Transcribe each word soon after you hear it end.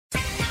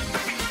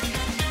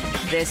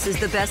This is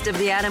the Best of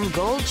the Adam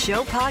Gold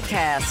Show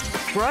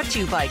podcast, brought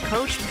to you by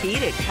Coach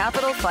Pete at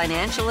Capital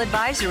Financial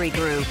Advisory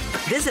Group.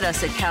 Visit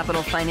us at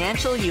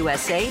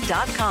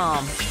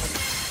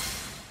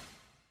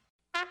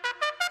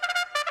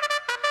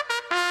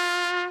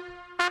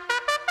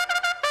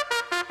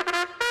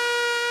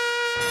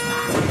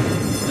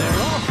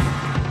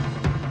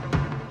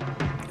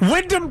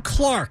Wyndham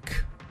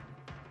Clark.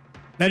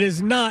 That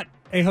is not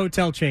a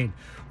hotel chain.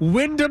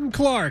 Wyndham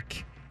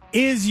Clark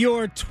is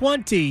your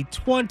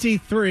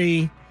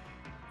 2023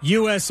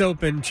 U.S.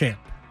 Open champ.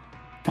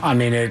 I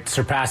mean, it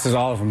surpasses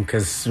all of them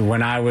because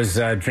when I was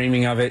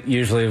dreaming of it,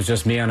 usually it was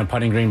just me on a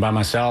putting green by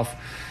myself.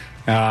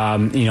 I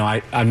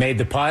made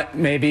the putt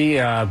maybe,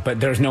 but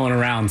there's no one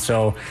around.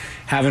 So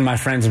having my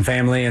friends and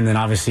family and then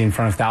obviously in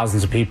front of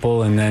thousands of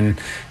people and then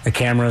the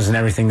cameras and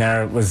everything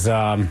there was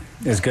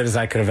as good as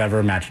I could have ever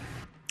imagined.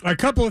 A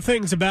couple of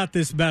things about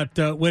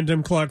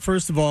Wyndham Clark.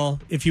 First of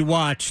all, if you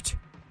watched,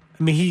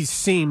 I mean, he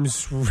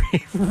seems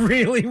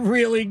really,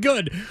 really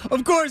good.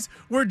 Of course,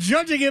 we're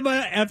judging him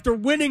after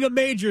winning a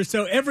major,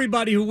 so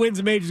everybody who wins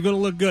a major is going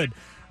to look good.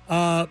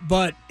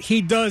 But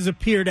he does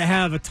appear to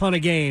have a ton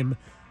of game.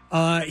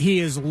 He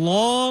is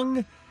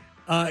long.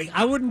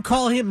 I wouldn't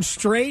call him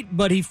straight,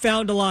 but he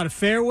found a lot of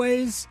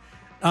fairways.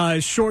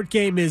 His short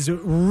game is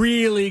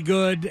really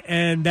good,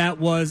 and that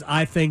was,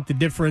 I think, the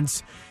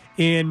difference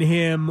in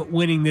him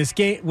winning this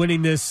game,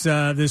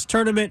 this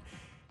tournament.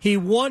 He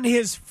won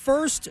his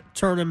first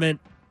tournament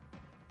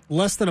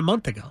less than a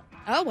month ago.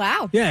 Oh,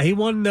 wow. Yeah, he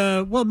won,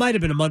 it might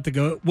have been a month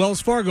ago,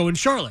 Wells Fargo in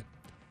Charlotte,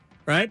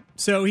 right?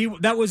 So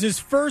that was his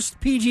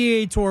first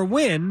PGA Tour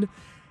win,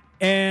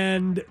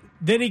 and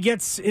then he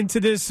gets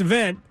into this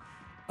event,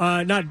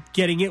 not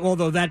getting it,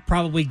 although that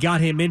probably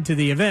got him into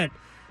the event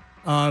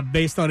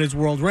based on his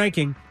world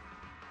ranking.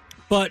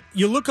 But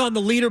you look on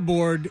the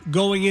leaderboard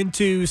going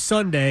into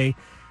Sunday,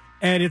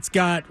 and it's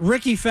got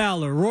Rickie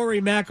Fowler,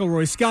 Rory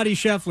McIlroy, Scottie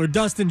Scheffler,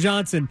 Dustin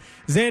Johnson,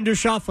 Xander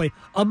Schauffele,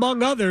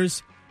 among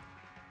others.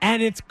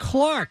 And it's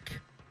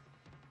Clark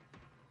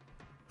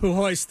who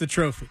hoists the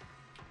trophy.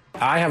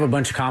 I have a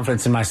bunch of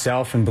confidence in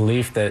myself and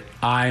belief that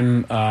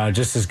I'm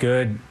just as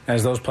good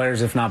as those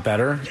players, if not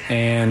better.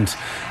 And,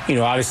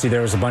 obviously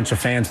there was a bunch of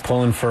fans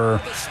pulling for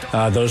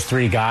those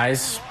three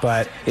guys,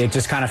 but it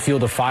just kind of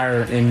fueled a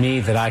fire in me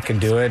that I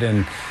could do it.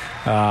 And,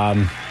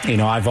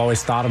 I've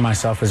always thought of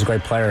myself as a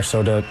great player.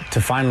 So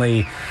to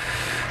finally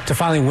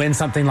win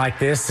something like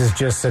this is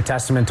just a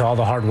testament to all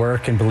the hard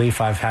work and belief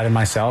I've had in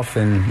myself.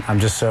 And I'm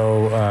just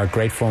so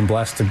grateful and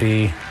blessed to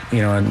be,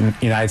 a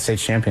United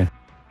States champion.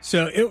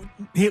 So,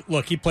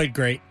 he played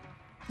great.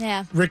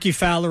 Yeah. Rickie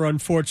Fowler,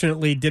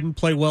 unfortunately, didn't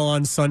play well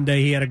on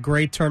Sunday. He had a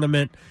great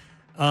tournament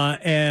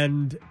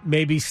and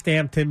maybe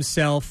stamped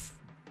himself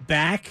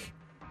back.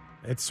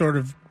 It sort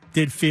of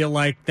did feel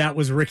like that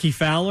was Rickie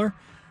Fowler.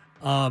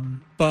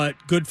 But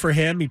good for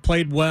him. He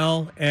played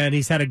well, and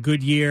he's had a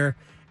good year.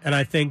 And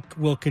I think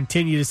we'll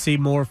continue to see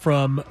more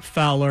from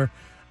Fowler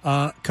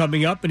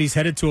coming up. And he's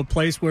headed to a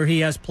place where he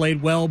has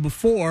played well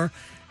before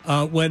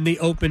when the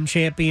Open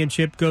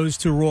Championship goes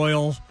to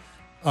Royal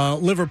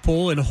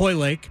Liverpool in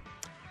Hoylake.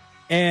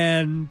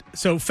 And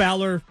so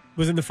Fowler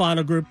was in the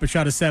final group, but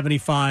shot a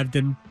 75,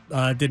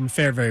 didn't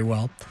fare very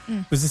well.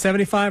 Was it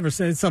 75 or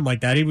something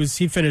like that?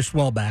 He finished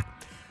well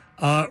back.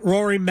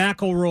 Rory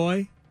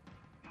McIlroy,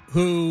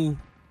 who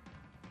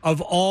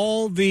of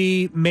all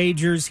the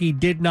majors he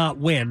did not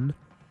win,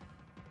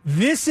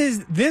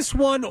 this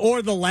one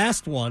or the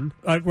last one,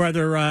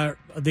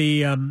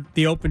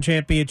 the Open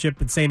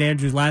Championship at St.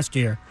 Andrews last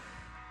year,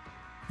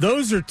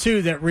 those are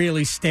two that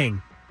really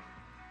sting.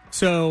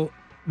 So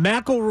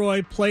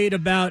McIlroy played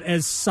about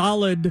as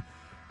solid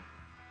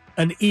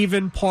an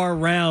even par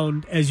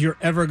round as you're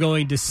ever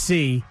going to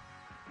see.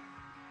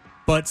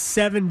 But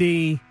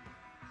 70,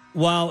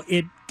 while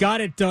it got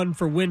it done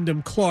for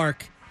Wyndham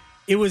Clark,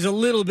 it was a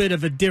little bit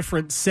of a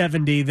different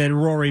 70 than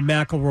Rory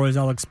McIlroy's.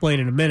 I'll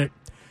explain in a minute.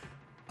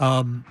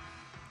 And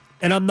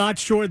I'm not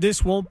sure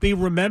this won't be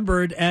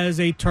remembered as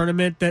a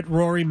tournament that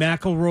Rory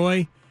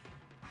McIlroy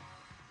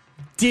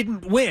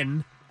didn't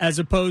win as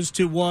opposed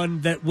to one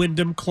that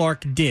Wyndham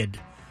Clark did.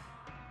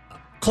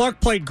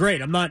 Clark played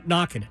great. I'm not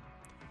knocking it.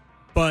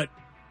 But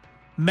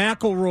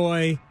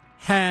McIlroy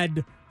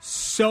had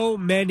so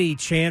many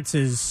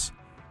chances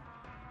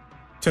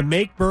to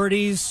make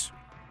birdies.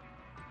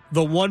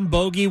 The one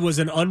bogey was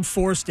an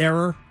unforced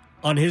error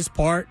on his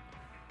part.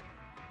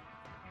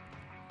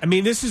 I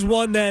mean, this is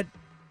one that,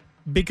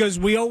 because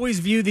we always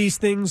view these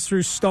things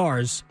through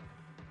stars,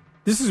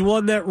 this is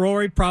one that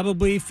Rory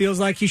probably feels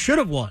like he should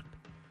have won.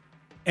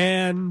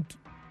 And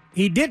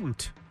he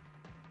didn't.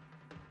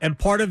 And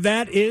part of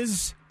that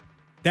is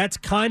that's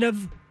kind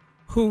of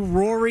who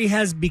Rory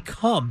has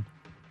become.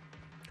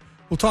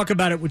 We'll talk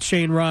about it with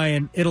Shane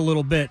Ryan in a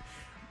little bit.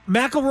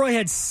 McIlroy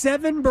had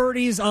 7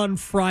 birdies on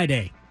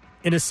Friday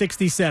in a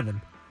 67,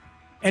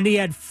 and he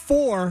had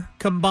 4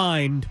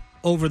 combined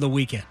over the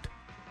weekend.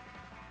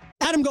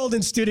 Adam Gold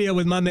in studio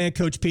with my man,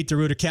 Coach Pete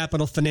DeRuiter,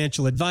 Capital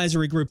Financial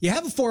Advisory Group. You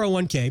have a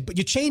 401k, but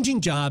you're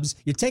changing jobs.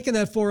 You're taking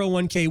that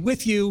 401k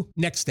with you.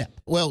 Next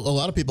step. Well, a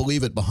lot of people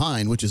leave it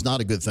behind, which is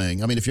not a good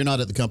thing. I mean, if you're not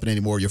at the company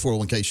anymore, your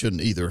 401k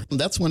shouldn't either.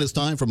 That's when it's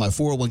time for my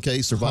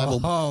 401k survival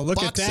look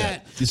box at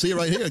that. set. You see it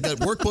right here. I've got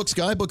workbooks,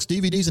 guidebooks,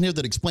 DVDs in here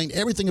that explain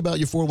everything about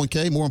your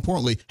 401k. More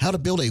importantly, how to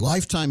build a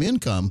lifetime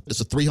income. It's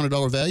a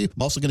 $300 value.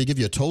 I'm also going to give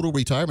you a total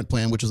retirement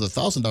plan, which is a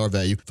 $1,000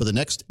 value for the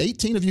next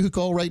 18 of you who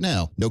call right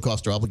now. No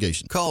cost or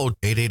obligation. Call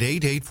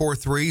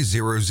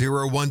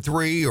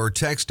 888-843-0013 or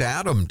text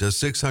Adam to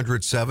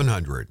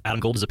 600-700.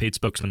 Adam Gold is a paid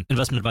spokesman.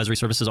 Investment advisory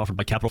services offered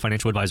by Capital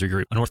Financial Advisory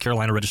Group, a North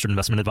Carolina registered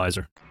investment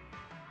advisor.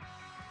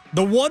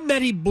 The one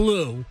that he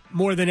blew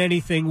more than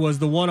anything was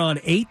the one on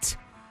 8,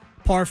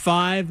 par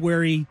 5,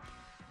 where he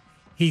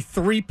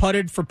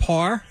 3-putted for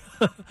par,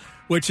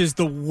 which is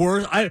the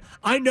worst.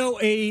 I know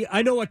a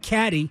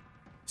caddy.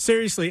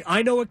 Seriously,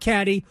 I know a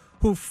caddy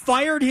who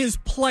fired his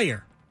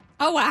player.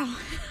 Oh, wow.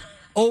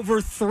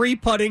 Over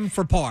 3-putting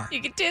for par.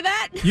 You can do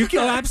that?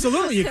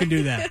 Absolutely, you can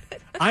do that.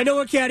 I know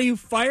a caddy who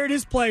fired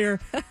his player,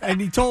 and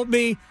he told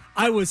me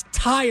I was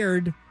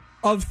tired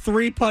of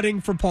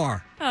 3-putting for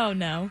par. Oh,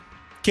 no.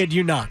 Kid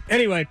you not.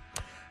 Anyway,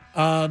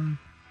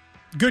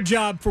 good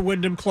job for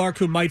Wyndham Clark,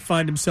 who might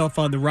find himself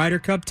on the Ryder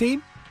Cup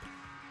team.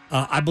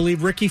 I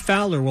believe Rickie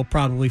Fowler will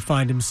probably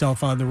find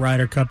himself on the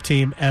Ryder Cup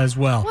team as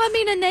well. Well, I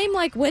mean, a name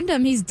like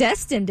Wyndham, he's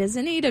destined,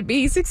 isn't he, to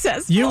be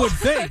successful? You would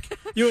think.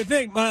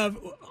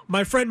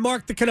 My friend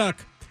Mark the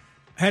Canuck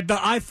had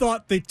I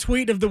thought the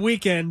tweet of the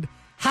weekend.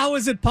 How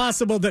is it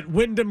possible that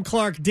Wyndham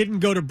Clark didn't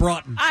go to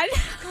Broughton? I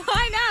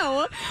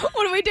know.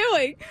 What are we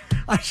doing?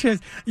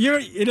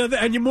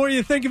 And the more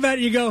you think about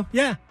it, you go,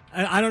 yeah,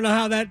 I don't know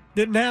how that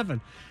didn't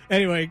happen.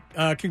 Anyway,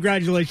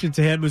 congratulations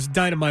to him. He was a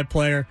dynamite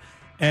player,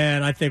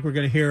 and I think we're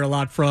going to hear a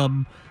lot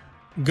from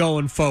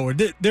going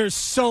forward. There's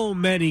so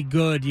many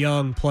good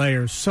young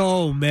players,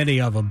 so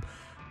many of them.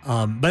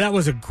 But that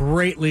was a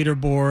great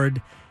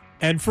leaderboard.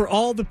 And for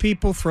all the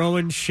people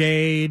throwing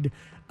shade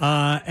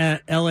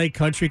at LA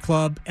Country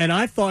Club, and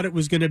I thought it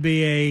was going to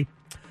be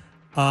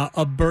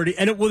a birdie,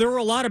 and there were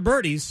a lot of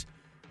birdies.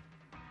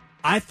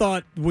 I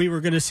thought we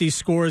were going to see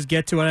scores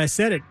get to, and I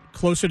said it,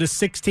 closer to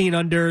 16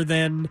 under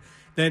than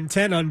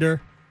 10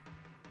 under.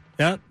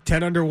 Yeah,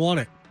 10 under won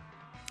it.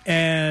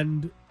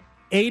 And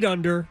 8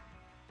 under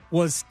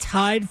was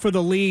tied for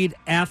the lead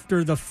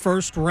after the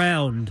first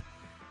round,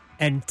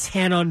 and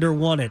 10 under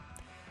won it.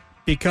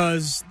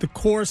 Because the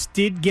course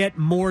did get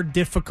more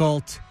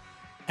difficult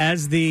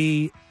as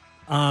the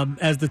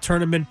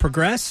tournament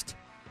progressed,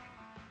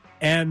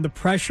 and the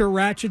pressure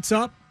ratchets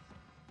up.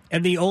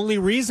 And the only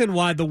reason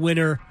why the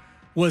winner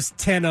was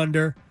 10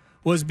 under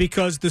was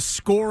because the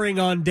scoring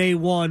on day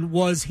one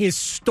was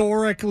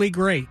historically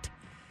great.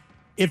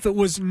 If it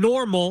was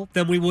normal,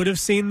 then we would have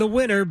seen the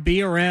winner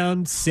be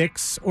around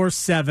 6 or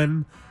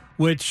 7,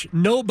 which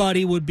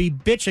nobody would be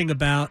bitching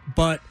about,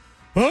 but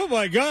oh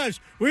my gosh,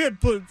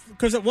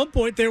 because at one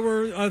point there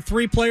were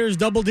 3 players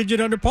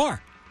double-digit under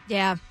par.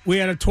 Yeah. We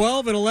had a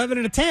 12, an 11,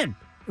 and a 10.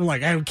 I'm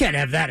like, I can't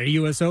have that at a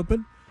U.S.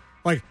 Open.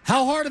 Like,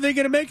 how hard are they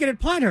going to make it at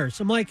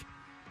Pinehurst? I'm like,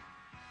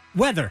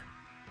 weather.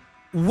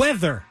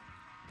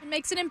 It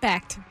makes an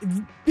impact.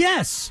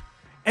 Yes.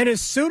 And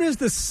as soon as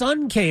the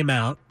sun came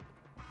out,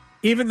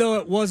 even though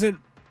it wasn't,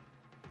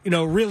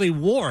 really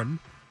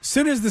warm, as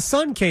soon as the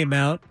sun came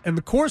out and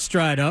the course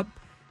dried up,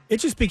 it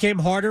just became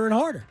harder and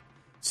harder.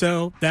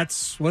 So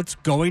that's what's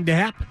going to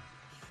happen.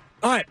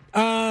 All right,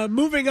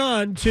 moving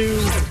on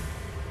to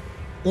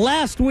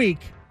last week,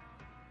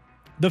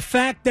 the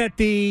fact that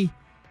the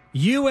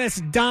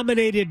U.S.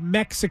 dominated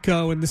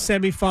Mexico in the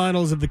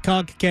semifinals of the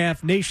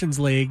CONCACAF Nations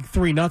League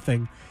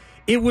 3-0,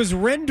 it was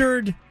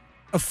rendered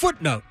a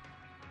footnote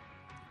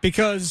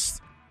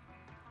because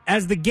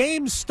as the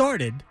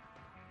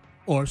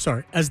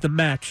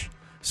match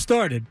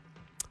started,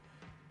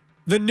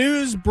 the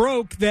news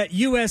broke that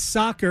U.S.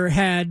 Soccer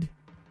had,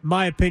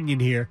 my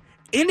opinion here,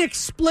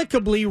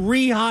 inexplicably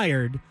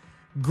rehired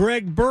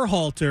Gregg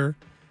Berhalter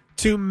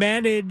to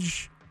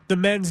manage the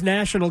men's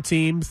national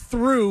team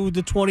through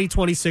the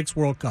 2026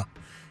 World Cup.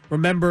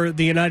 Remember,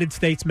 the United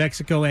States,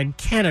 Mexico, and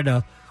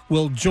Canada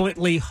will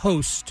jointly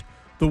host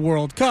the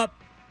World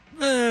Cup,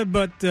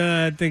 but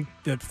I think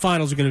the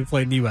finals are going to be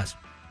played in the U.S.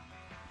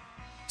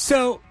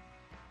 So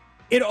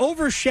it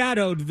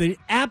overshadowed the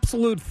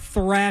absolute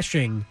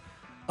thrashing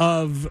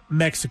of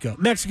Mexico.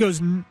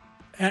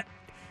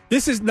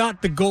 This is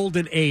not the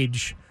golden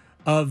age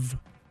of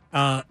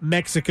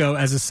Mexico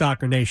as a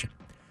soccer nation.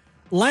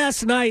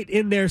 Last night,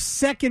 in their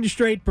second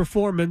straight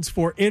performance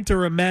for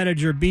interim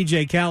manager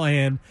B-J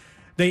Calaghan,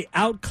 they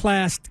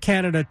outclassed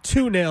Canada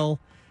 2-0,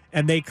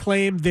 and they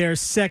claimed their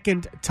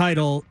second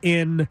title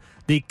in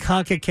the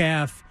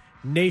CONCACAF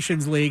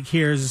Nations League.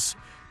 Here's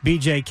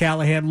B-J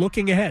Calaghan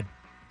looking ahead.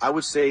 I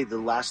would say the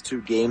last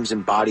 2 games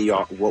embody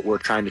what we're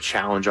trying to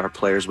challenge our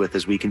players with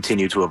as we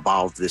continue to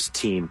evolve this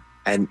team.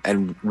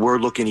 And we're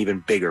looking even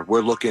bigger.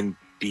 We're looking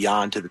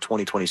beyond to the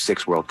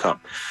 2026 World Cup.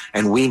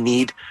 And we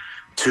need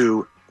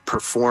to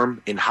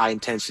perform in high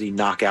intensity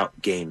knockout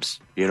games,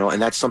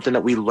 and that's something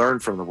that we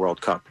learned from the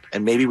World Cup.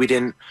 And maybe we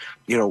didn't,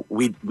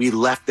 we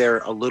left there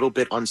a little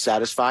bit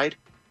unsatisfied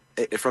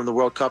from the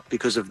World Cup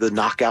because of the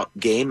knockout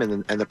game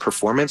and the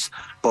performance.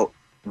 But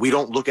we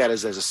don't look at it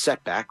as a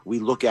setback. We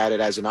look at it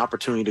as an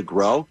opportunity to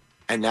grow.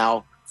 And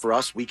now for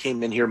us, we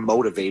came in here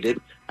motivated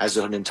as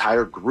an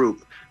entire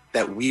group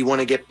that we want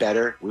to get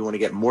better. We want to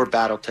get more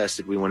battle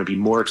tested. We want to be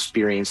more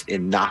experienced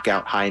in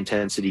knockout high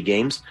intensity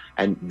games.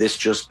 And this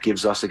just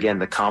gives us, again,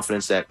 the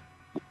confidence that,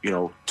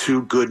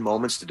 2 good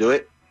moments to do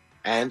it.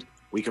 And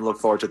we can look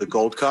forward to the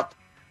Gold Cup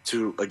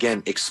to,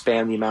 again,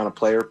 expand the amount of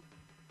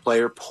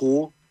player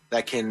pool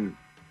that can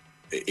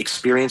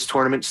experience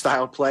tournament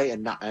style play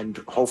and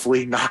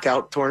hopefully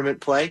knockout tournament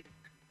play.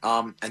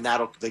 And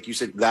that'll, like you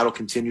said, that'll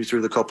continue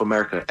through the Copa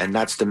America. And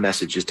that's the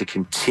message, is to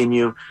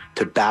continue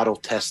to battle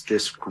test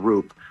this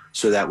group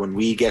so that when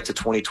we get to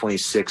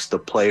 2026, the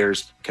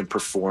players can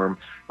perform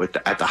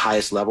at the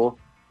highest level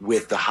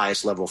with the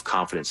highest level of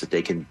confidence that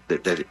they can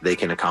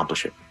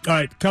accomplish it. All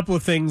right, a couple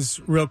of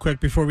things real quick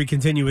before we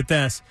continue with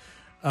this.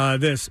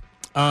 The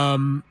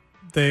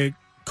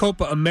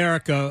Copa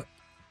America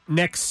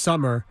next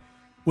summer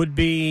would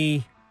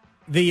be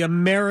the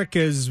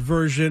Americas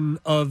version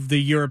of the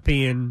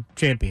European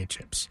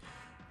Championships.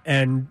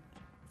 And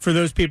for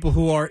those people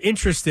who are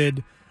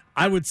interested,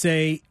 I would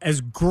say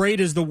as great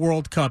as the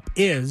World Cup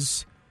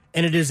is,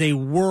 and it is a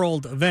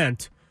world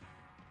event,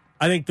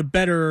 I think the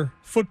better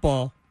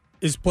football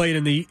is played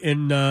in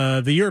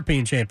the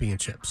European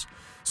Championships.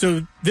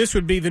 So this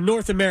would be the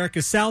North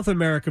America, South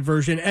America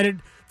version.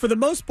 And for the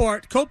most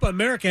part, Copa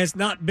America has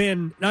not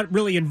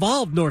really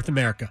involved North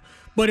America,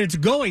 but it's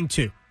going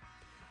to.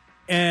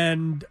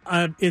 And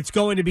it's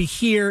going to be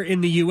here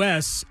in the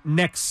U.S.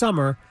 next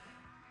summer.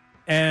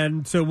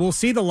 And so we'll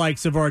see the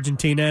likes of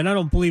Argentina. And I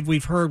don't believe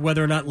we've heard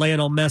whether or not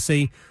Lionel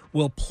Messi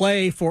will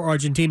play for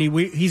Argentina.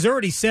 He's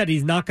already said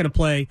he's not going to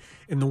play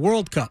in the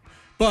World Cup.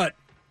 But,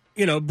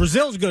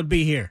 Brazil's going to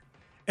be here.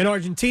 And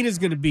Argentina's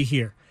going to be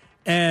here.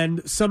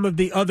 And some of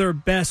the other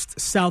best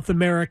South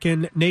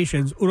American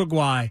nations,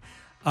 Uruguay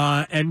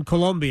and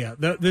Colombia.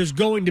 There's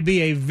going to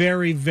be a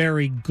very,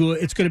 very good,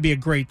 it's going to be a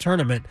great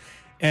tournament.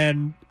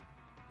 And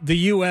the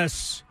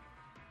U.S.,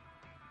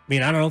 I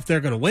don't know if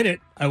they're going to win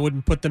it. I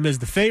wouldn't put them as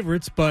the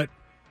favorites, but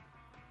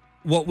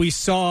what we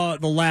saw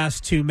the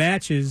last 2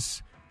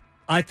 matches,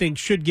 I think,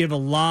 should give a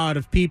lot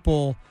of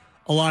people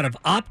a lot of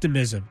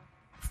optimism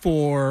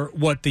for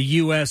what the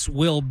U.S.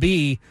 will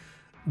be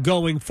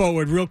going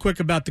forward. Real quick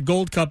about the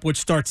Gold Cup, which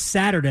starts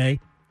Saturday.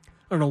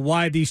 I don't know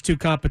why these 2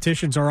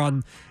 competitions are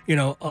on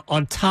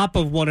top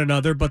of one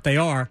another, but they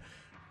are.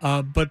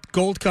 But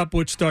Gold Cup,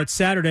 which starts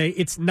Saturday,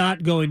 it's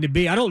not going to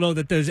be. I don't know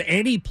that there's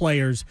any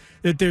players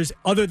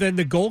other than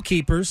the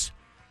goalkeepers.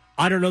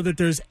 I don't know that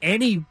there's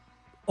any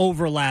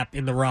overlap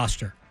in the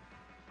roster.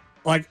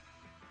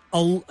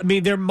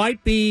 There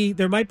might be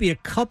a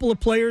couple of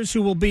players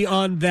who will be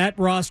on that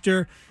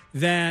roster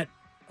that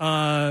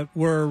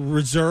were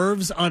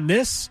reserves on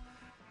this,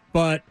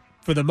 but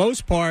for the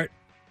most part,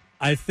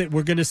 I think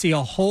we're going to see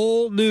a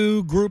whole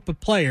new group of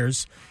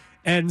players,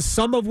 and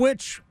some of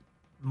which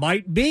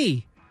might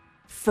be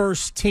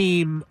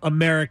first-team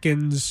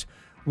Americans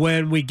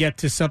when we get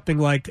to something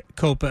like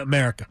Copa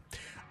America.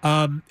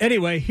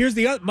 Anyway, here's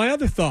my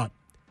other thought.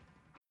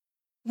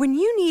 When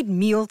you need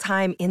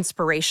mealtime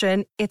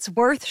inspiration, it's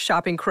worth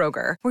shopping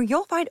Kroger, where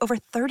you'll find over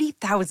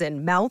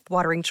 30,000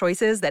 mouth-watering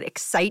choices that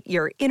excite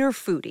your inner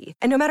foodie.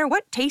 And no matter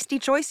what tasty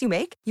choice you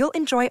make, you'll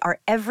enjoy our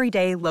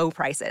everyday low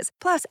prices,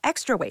 plus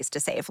extra ways to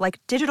save,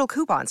 like digital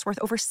coupons worth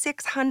over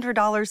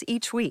 $600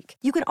 each week.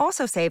 You can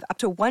also save up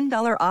to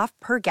 $1 off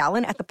per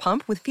gallon at the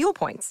pump with fuel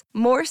points.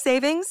 More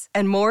savings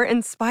and more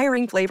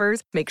inspiring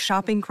flavors make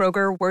shopping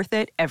Kroger worth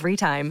it every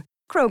time.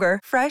 Kroger,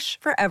 fresh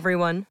for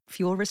everyone.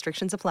 Fuel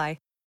restrictions apply.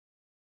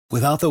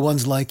 Without the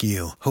ones like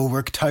you, who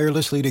work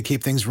tirelessly to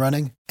keep things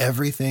running,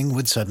 everything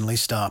would suddenly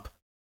stop.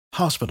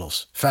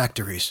 Hospitals,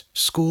 factories,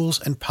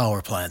 schools, and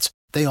power plants,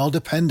 they all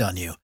depend on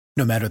you.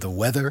 No matter the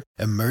weather,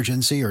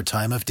 emergency, or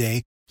time of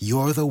day,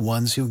 you're the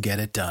ones who get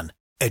it done.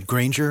 At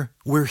Grainger,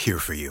 we're here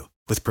for you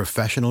with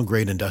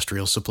professional-grade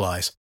industrial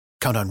supplies.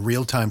 Count on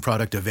real-time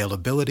product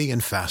availability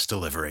and fast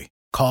delivery.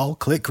 Call,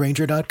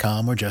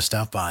 clickgrainger.com, or just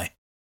stop by.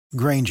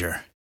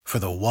 Grainger, for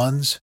the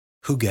ones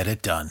who get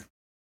it done.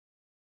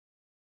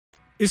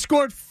 He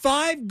scored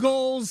 5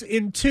 goals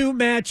in 2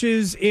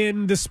 matches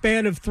in the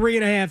span of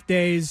 3.5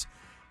 days.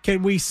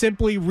 Can we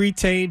simply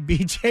retain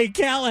B-J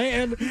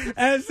Calaghan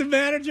as the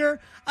manager?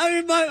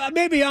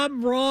 Maybe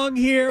I'm wrong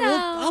here. No.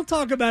 I'll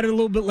talk about it a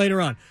little bit later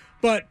on.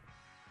 But,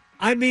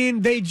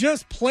 they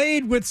just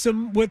played with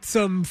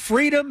some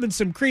freedom and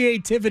some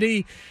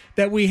creativity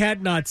that we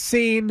had not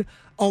seen.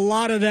 A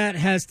lot of that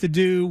has to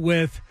do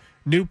with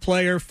new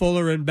player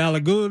Folarin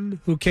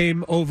Balogun, who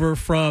came over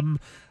from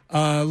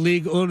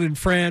Ligue 1 in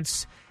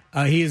France.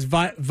 He is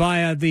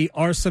via the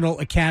Arsenal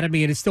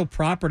Academy and is still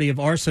property of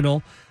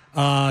Arsenal.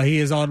 He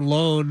is on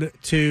loan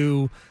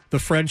to the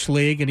French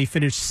league, and he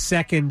finished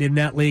second in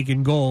that league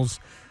in goals.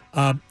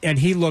 and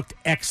he looked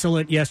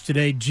excellent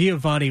yesterday.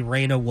 Giovanni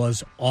Reyna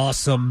was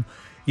awesome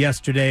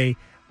yesterday.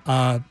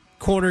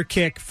 Corner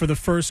kick for the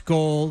first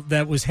goal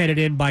that was headed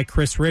in by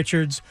Chris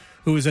Richards,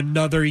 who is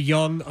another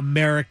young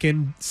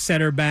American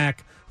center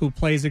back who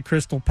plays at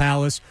Crystal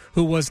Palace,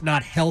 who was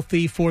not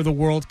healthy for the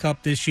World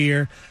Cup this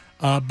year,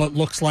 but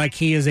looks like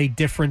he is a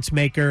difference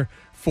maker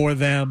for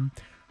them.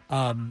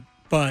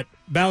 But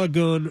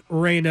Balogun,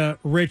 Reyna,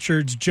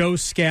 Richards, Joe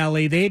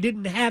Scally, they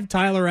didn't have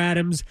Tyler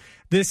Adams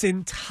this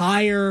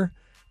entire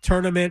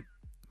tournament.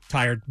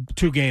 Tired,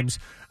 2 games.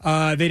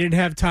 They didn't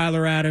have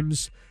Tyler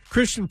Adams.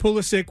 Christian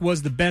Pulisic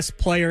was the best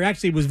player.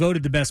 Actually, was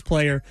voted the best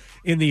player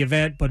in the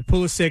event. But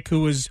Pulisic,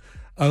 who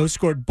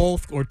scored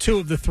both or 2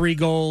 of the 3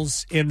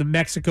 goals in the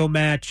Mexico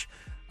match,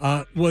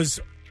 was,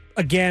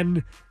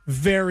 again,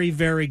 very,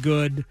 very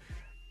good.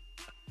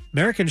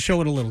 Americans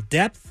showing a little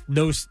depth.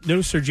 No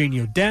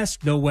Sergino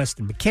Dest, no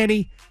Weston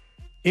McKennie.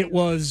 It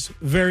was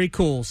very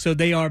cool. So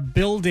they are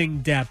building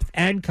depth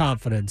and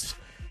confidence,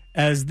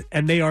 and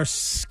they are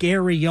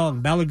scary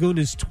young. Balogun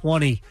is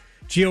 20.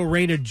 Gio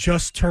Reyna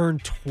just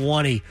turned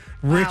 20.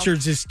 Wow.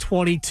 Richards is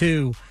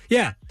 22.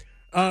 Yeah.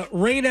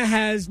 Reyna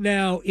has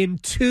now in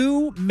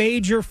 2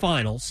 major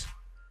finals,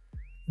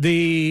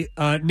 the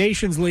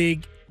Nations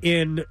League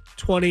in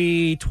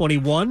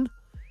 2021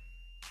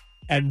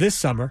 and this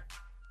summer.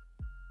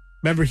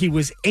 Remember, he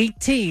was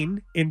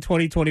 18 in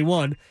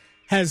 2021,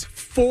 has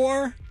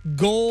 4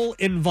 goal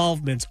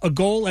involvements, a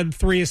goal and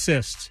 3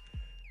 assists.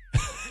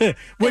 Which,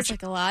 that's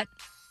like a lot.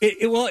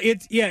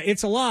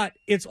 It's a lot.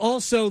 It's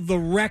also the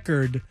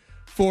record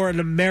for an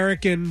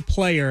American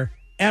player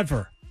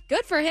ever.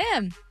 Good for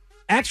him.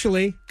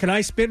 Actually, can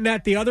I spin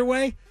that the other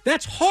way?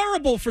 That's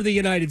horrible for the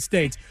United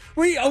States.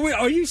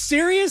 Are you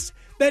serious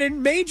that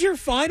in major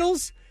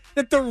finals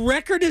that the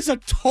record is a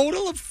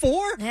total of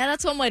 4? Yeah,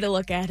 that's one way to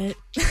look at it.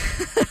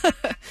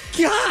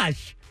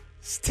 Gosh,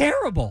 it's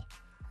terrible.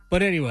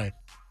 But anyway,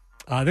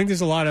 I think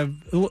there's a lot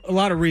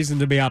of reason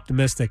to be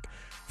optimistic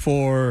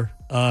for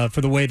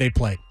the way they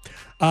played.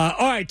 All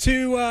right,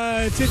 to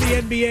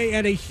the NBA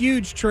and a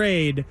huge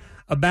trade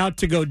about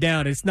to go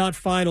down. It's not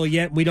final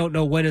yet. We don't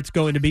know when it's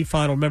going to be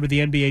final. Remember, the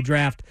NBA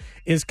draft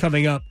is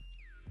coming up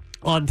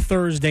on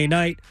Thursday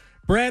night.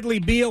 Bradley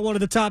Beal, one of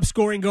the top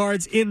scoring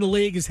guards in the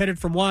league, is headed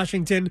from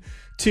Washington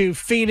to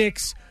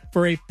Phoenix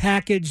for a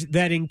package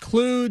that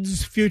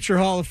includes future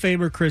Hall of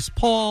Famer Chris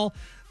Paul,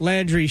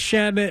 Landry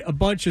Shamet, a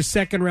bunch of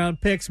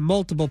second-round picks,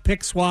 multiple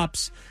pick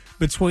swaps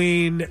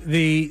between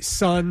the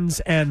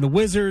Suns and the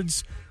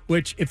Wizards,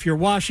 which, if you're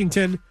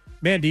Washington,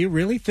 man, do you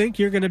really think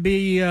you're going to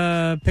be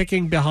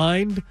picking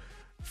behind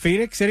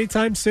Phoenix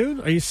anytime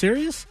soon? Are you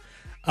serious?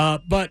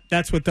 But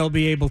that's what they'll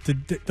be able to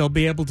do. They'll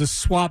be able to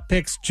swap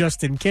picks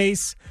just in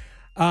case.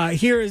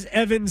 Here is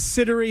Evan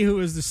Siddery, who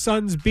is the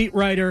Suns beat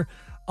writer,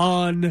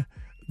 on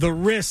the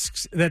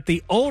risks that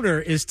the owner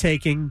is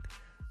taking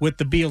with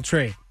the Beal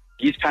trade.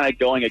 He's kind of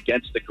going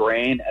against the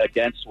grain,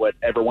 against what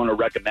everyone would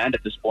recommend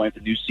at this point, the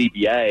new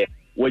CBA,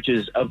 which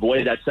is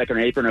avoid that second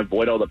apron,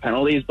 avoid all the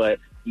penalties. But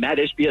Matt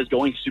Ishbia is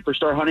going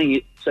superstar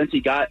hunting since he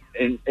got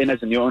in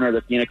as a new owner of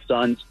the Phoenix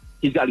Suns.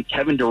 He's gotten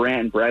Kevin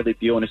Durant and Bradley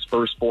Beal in his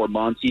first 4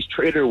 months. He's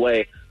traded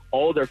away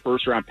all their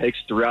first-round picks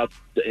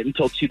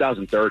until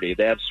 2030.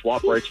 They have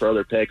swap rights for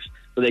other picks,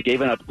 but they've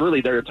given up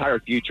really their entire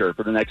future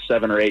for the next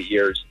 7 or 8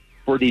 years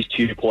for these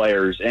 2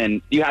 players.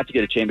 And you have to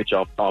get a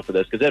championship off of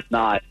this, because if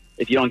not,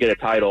 if you don't get a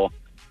title,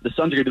 the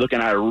Suns are going to be looking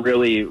at a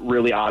really,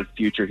 really odd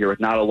future here with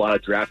not a lot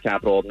of draft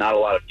capital, not a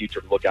lot of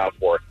future to look out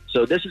for.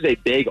 So this is a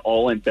big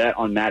all-in bet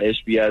on Matt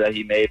Ishbia that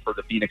he made for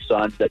the Phoenix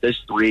Suns, that this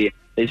 3,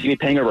 they're going to be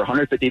paying over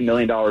 $150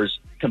 million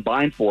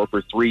combined for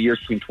 3 years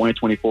between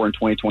 2024 and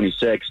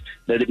 2026,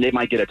 that they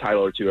might get a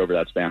title or 2 over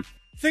that span.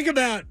 Think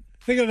about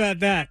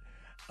that.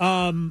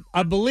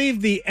 I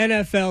believe the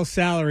NFL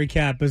salary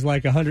cap is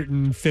like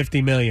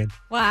 $150 million.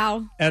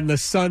 Wow. And the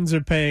Suns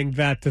are paying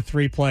that to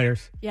 3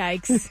 players.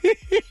 Yikes.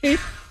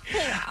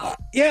 Wow.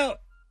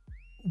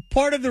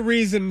 Part of the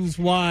reasons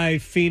why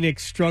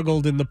Phoenix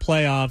struggled in the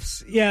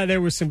playoffs, there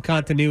were some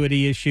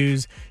continuity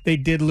issues. They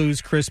did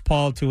lose Chris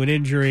Paul to an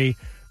injury,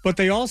 but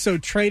they also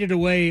traded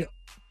away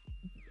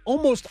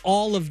almost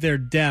all of their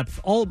depth,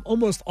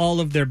 almost all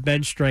of their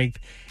bench strength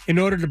in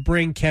order to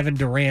bring Kevin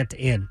Durant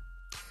in.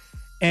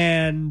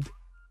 And,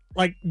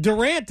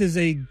 Durant is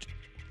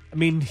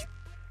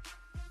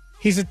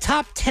he's a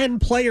top 10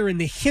 player in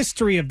the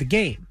history of the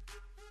game.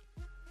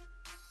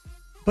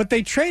 But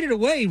they traded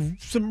away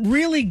some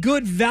really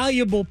good,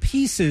 valuable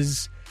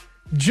pieces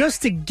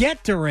just to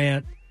get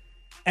Durant,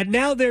 and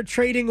now they're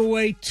trading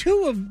away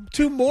two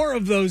more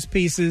of those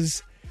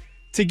pieces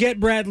to get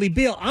Bradley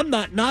Beal. I'm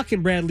not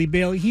knocking Bradley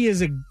Beal. He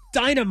is a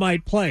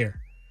dynamite player.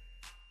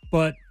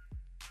 But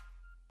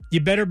you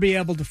better be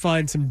able to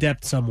find some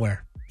depth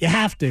somewhere. You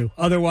have to.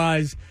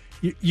 Otherwise,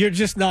 you're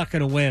just not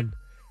going to win.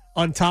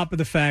 On top of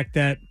the fact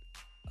that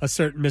a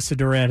certain Mr.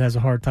 Durant has a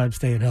hard time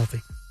staying healthy.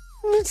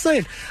 I'm just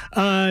saying.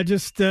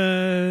 Just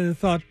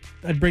thought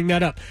I'd bring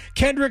that up.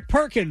 Kendrick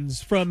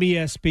Perkins from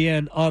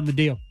ESPN on the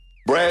deal.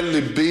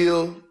 Bradley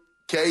Beal,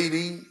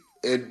 KD,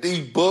 and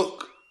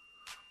D-Book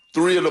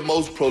three of the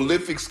most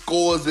prolific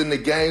scorers in the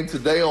game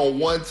today on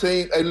one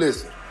team. Hey,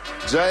 listen,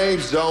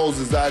 James Jones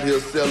is out here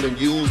selling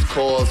used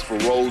cars for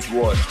Rolls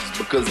Royces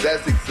because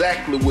that's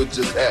exactly what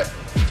just happened.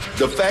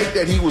 The fact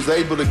that he was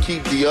able to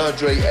keep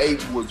DeAndre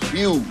Ayton was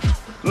huge.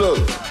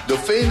 Look,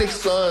 the Phoenix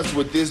Suns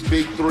with this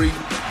big three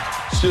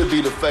should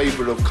be the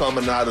favorite of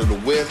coming out of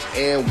the West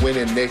and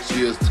winning next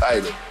year's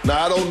title.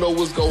 Now, I don't know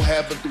what's going to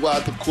happen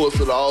throughout the course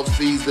of the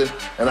offseason,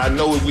 and I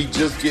know we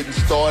just getting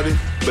started,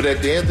 but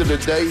at the end of the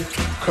day,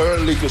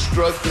 currently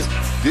constructed,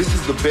 this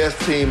is the best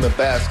team in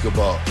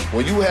basketball.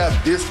 When you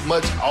have this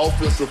much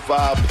offensive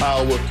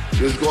firepower,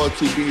 it's going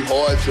to be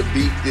hard to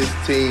beat this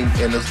team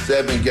in a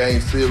 7-game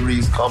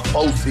series come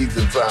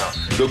postseason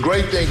time. The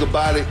great thing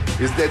about it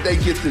is that they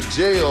get to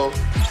jail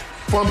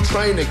from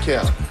training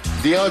camp.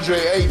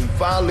 DeAndre Ayton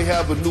finally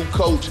have a new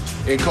coach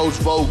in Coach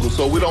Vogel,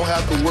 so we don't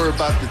have to worry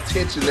about the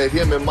tension that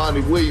him and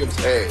Monty Williams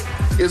had.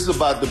 It's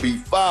about to be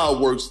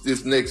fireworks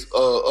this next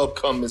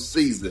upcoming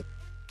season.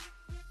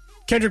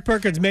 Kendrick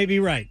Perkins may be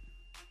right.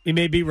 He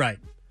may be right.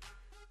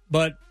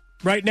 But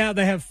right now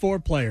they have 4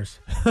 players.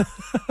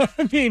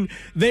 I mean,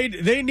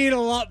 they need a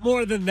lot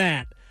more than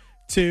that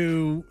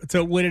to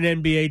win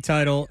an NBA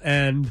title,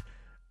 and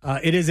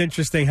it is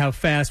interesting how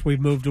fast we've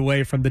moved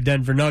away from the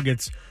Denver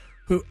Nuggets,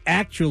 who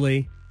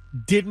actually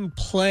didn't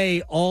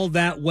play all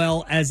that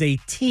well as a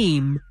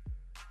team,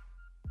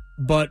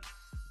 but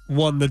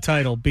won the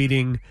title,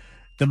 beating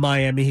the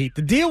Miami Heat.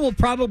 The deal will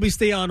probably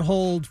stay on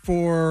hold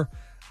for,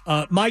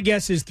 my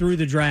guess is through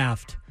the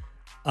draft,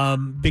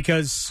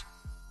 because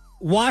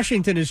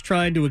Washington is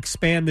trying to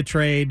expand the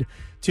trade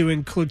to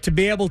include, to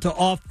be able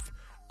to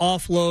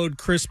offload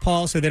Chris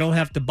Paul so they don't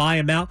have to buy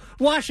him out.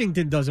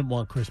 Washington doesn't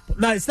want Chris Paul.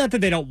 No, it's not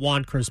that they don't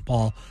want Chris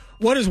Paul.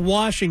 What is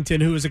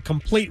Washington, who is a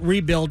complete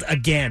rebuild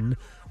again,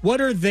 what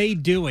are they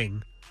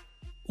doing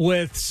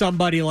with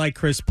somebody like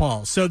Chris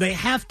Paul? So they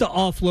have to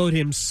offload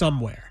him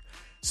somewhere.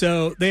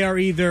 So they are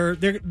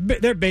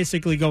they're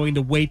basically going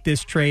to wait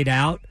this trade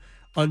out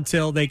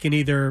until they can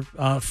either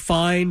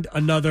find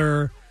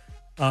another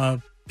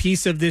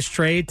piece of this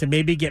trade to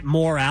maybe get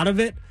more out of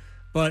it,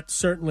 but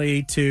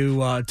certainly to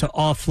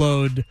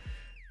offload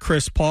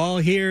Chris Paul.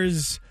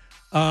 Here's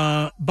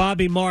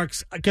Bobby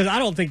Marks, because I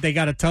don't think they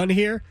got a ton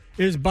here.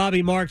 Here's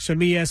Bobby Marks from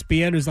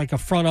ESPN, who's like a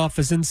front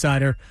office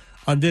insider,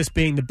 on this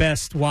being the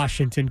best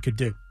Washington could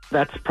do.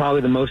 That's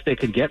probably the most they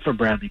could get for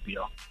Bradley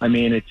Beal. I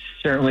mean, it's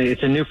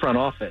a new front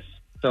office,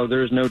 so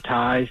there's no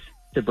ties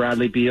to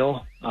Bradley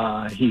Beal.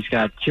 He's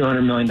got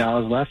 $200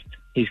 million left.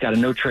 He's got a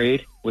no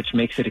trade, which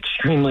makes it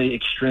extremely,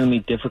 extremely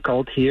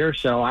difficult here.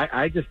 So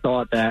I just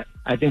thought that,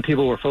 I think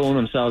people were fooling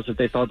themselves if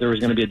they thought there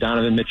was going to be a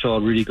Donovan Mitchell,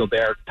 Rudy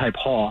Gobert type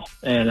haul.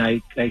 And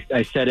I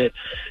said it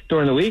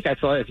during the week. I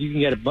thought if you can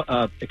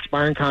get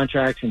expiring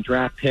contracts and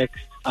draft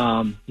picks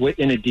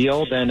in a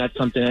deal, then that's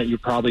something that you're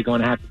probably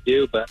going to have to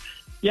do. But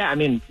yeah, I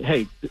mean,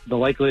 hey, the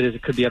likelihood is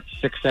it could be up to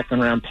 6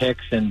 second-round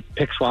picks and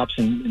pick swaps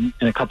in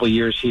a couple of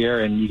years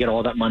here, and you get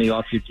all that money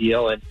off your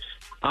deal. And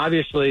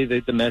obviously,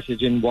 the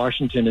message in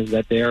Washington is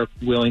that they're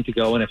willing to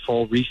go in a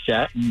full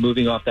reset, and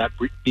moving off that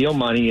deal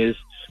money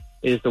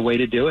is the way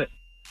to do it.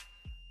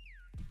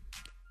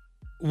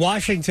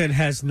 Washington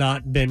has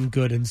not been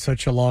good in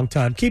such a long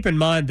time. Keep in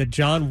mind that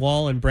John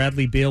Wall and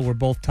Bradley Beal were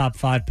both top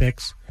 5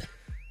 picks,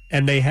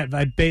 and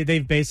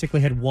they've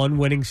basically had one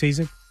winning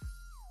season.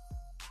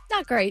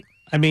 Not great.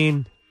 I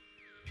mean,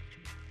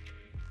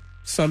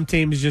 some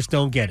teams just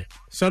don't get it.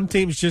 Some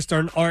teams just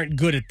aren't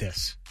good at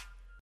this.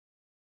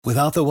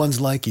 Without the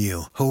ones like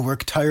you, who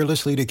work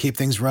tirelessly to keep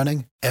things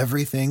running,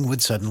 everything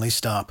would suddenly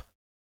stop.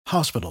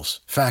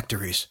 Hospitals,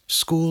 factories,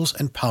 schools,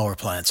 and power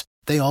plants,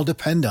 they all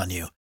depend on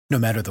you. No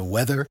matter the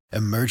weather,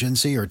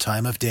 emergency, or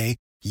time of day,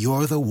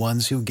 you're the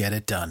ones who get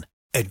it done.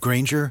 At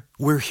Grainger,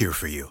 we're here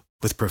for you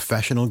with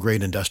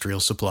professional-grade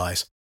industrial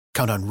supplies.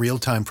 Count on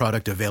real-time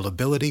product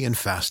availability and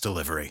fast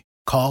delivery.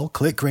 Call,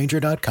 click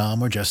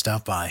Grainger.com, or just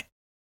stop by.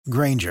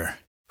 Grainger,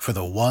 for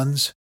the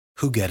ones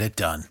who get it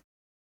done.